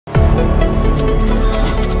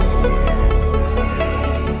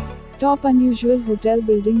Top unusual hotel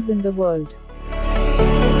buildings in the world.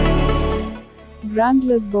 Grand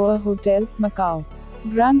Lisboa Hotel, Macau.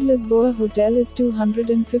 Grand Lisboa Hotel is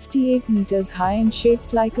 258 meters high and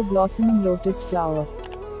shaped like a blossoming lotus flower.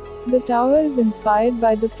 The tower is inspired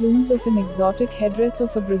by the plumes of an exotic headdress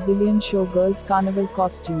of a Brazilian showgirl's carnival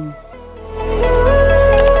costume.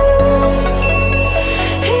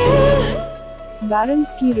 Barin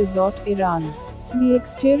Ski Resort, Iran. The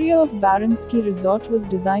exterior of Barin Ski Resort was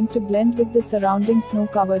designed to blend with the surrounding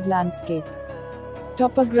snow-covered landscape.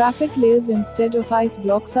 Topographic layers instead of ice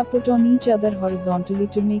blocks are put on each other horizontally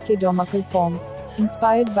to make a domacal form,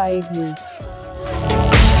 inspired by igloos.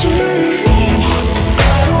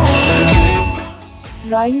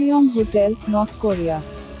 Ryugyong Hotel, North Korea.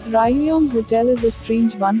 Ryugyong Hotel is a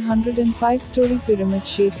strange 105-story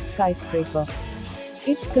pyramid-shaped skyscraper.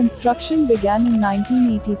 Its construction began in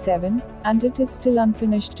 1987, and it is still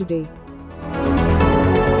unfinished today.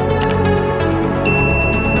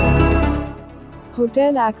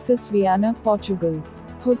 Hotel Access Viana, Portugal.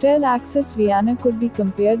 Hotel Access Viana could be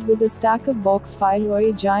compared with a stack of box file or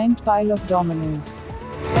a giant pile of dominoes.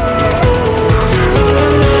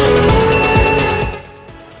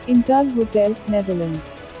 Inntel Hotel,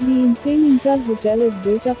 Netherlands. The insane Inntel Hotel is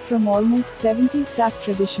built up from almost 70 stacked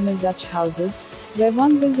traditional Dutch houses, where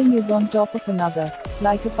one building is on top of another,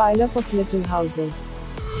 like a pile-up of little houses.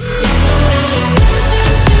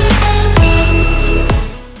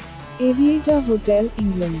 Aviator Hotel,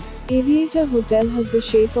 England. Aviator Hotel has the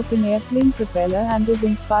shape of an airplane propeller and is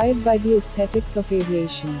inspired by the aesthetics of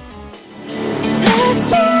aviation.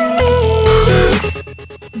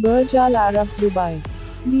 Burj Al Arab, Dubai.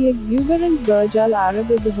 The exuberant Burj Al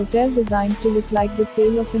Arab is a hotel designed to look like the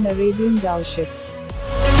sail of an Arabian dhow ship.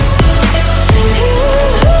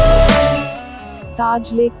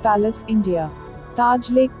 Taj Lake Palace, India.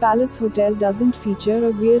 Taj Lake Palace Hotel doesn't feature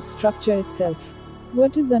a weird structure itself.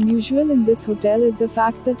 What is unusual in this hotel is the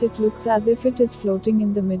fact that it looks as if it is floating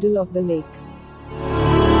in the middle of the lake.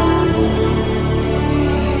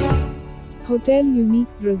 Hotel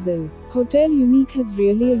Unique, Brazil. Hotel Unique has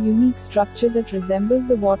really a unique structure that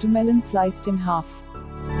resembles a watermelon sliced in half.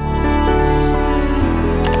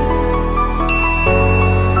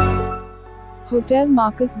 Hotel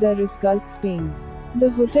Marques de Riscal, Spain. The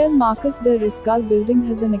Hotel Marques de Riscal building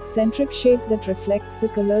has an eccentric shape that reflects the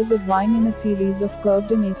colors of wine in a series of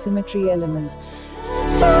curved and asymmetry elements.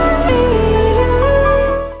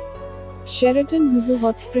 Sheraton Huzu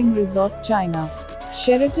Hot Spring Resort, China.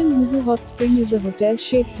 Sheraton Huzu Hot Spring is a hotel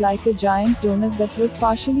shaped like a giant donut that was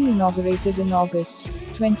partially inaugurated in August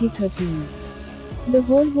 2013. The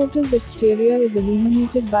whole hotel's exterior is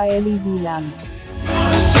illuminated by LED lamps.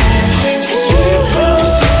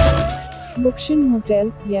 Buqshan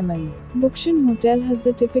Hotel, Yemen. Buqshan Hotel has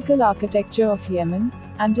the typical architecture of Yemen,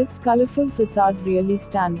 and its colorful facade really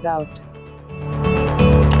stands out.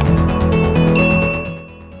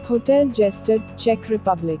 Hotel Jested, Czech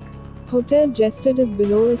Republic. Hotel Jested is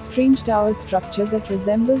below a strange tower structure that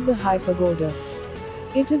resembles a high pagoda.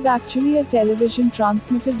 It is actually a television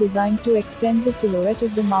transmitter designed to extend the silhouette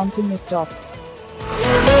of the mountain it tops.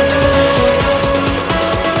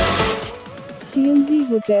 Tianzi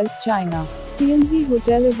Hotel, China. Tianzi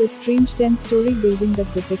Hotel is a strange 10-story building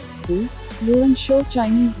that depicts blue and show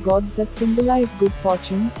Chinese gods that symbolize good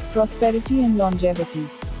fortune, prosperity and longevity.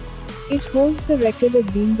 It holds the record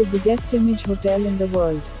of being the biggest image hotel in the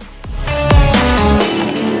world.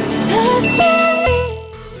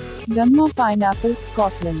 Dunmore Pineapple,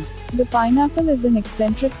 Scotland. The Pineapple is an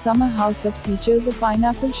eccentric summer house that features a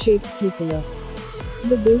pineapple-shaped cupola.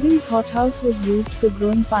 The building's hothouse was used for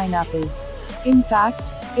growing pineapples. In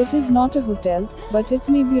fact, it is not a hotel, but it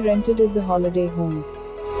may be rented as a holiday home.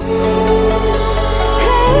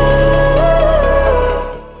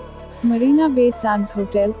 Marina Bay Sands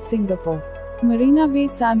Hotel, Singapore. Marina Bay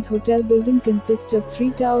Sands Hotel building consists of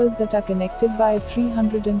 3 towers that are connected by a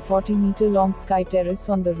 340-meter-long sky terrace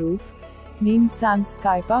on the roof, named Sands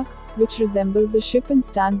Sky Park, which resembles a ship and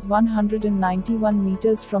stands 191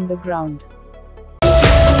 meters from the ground.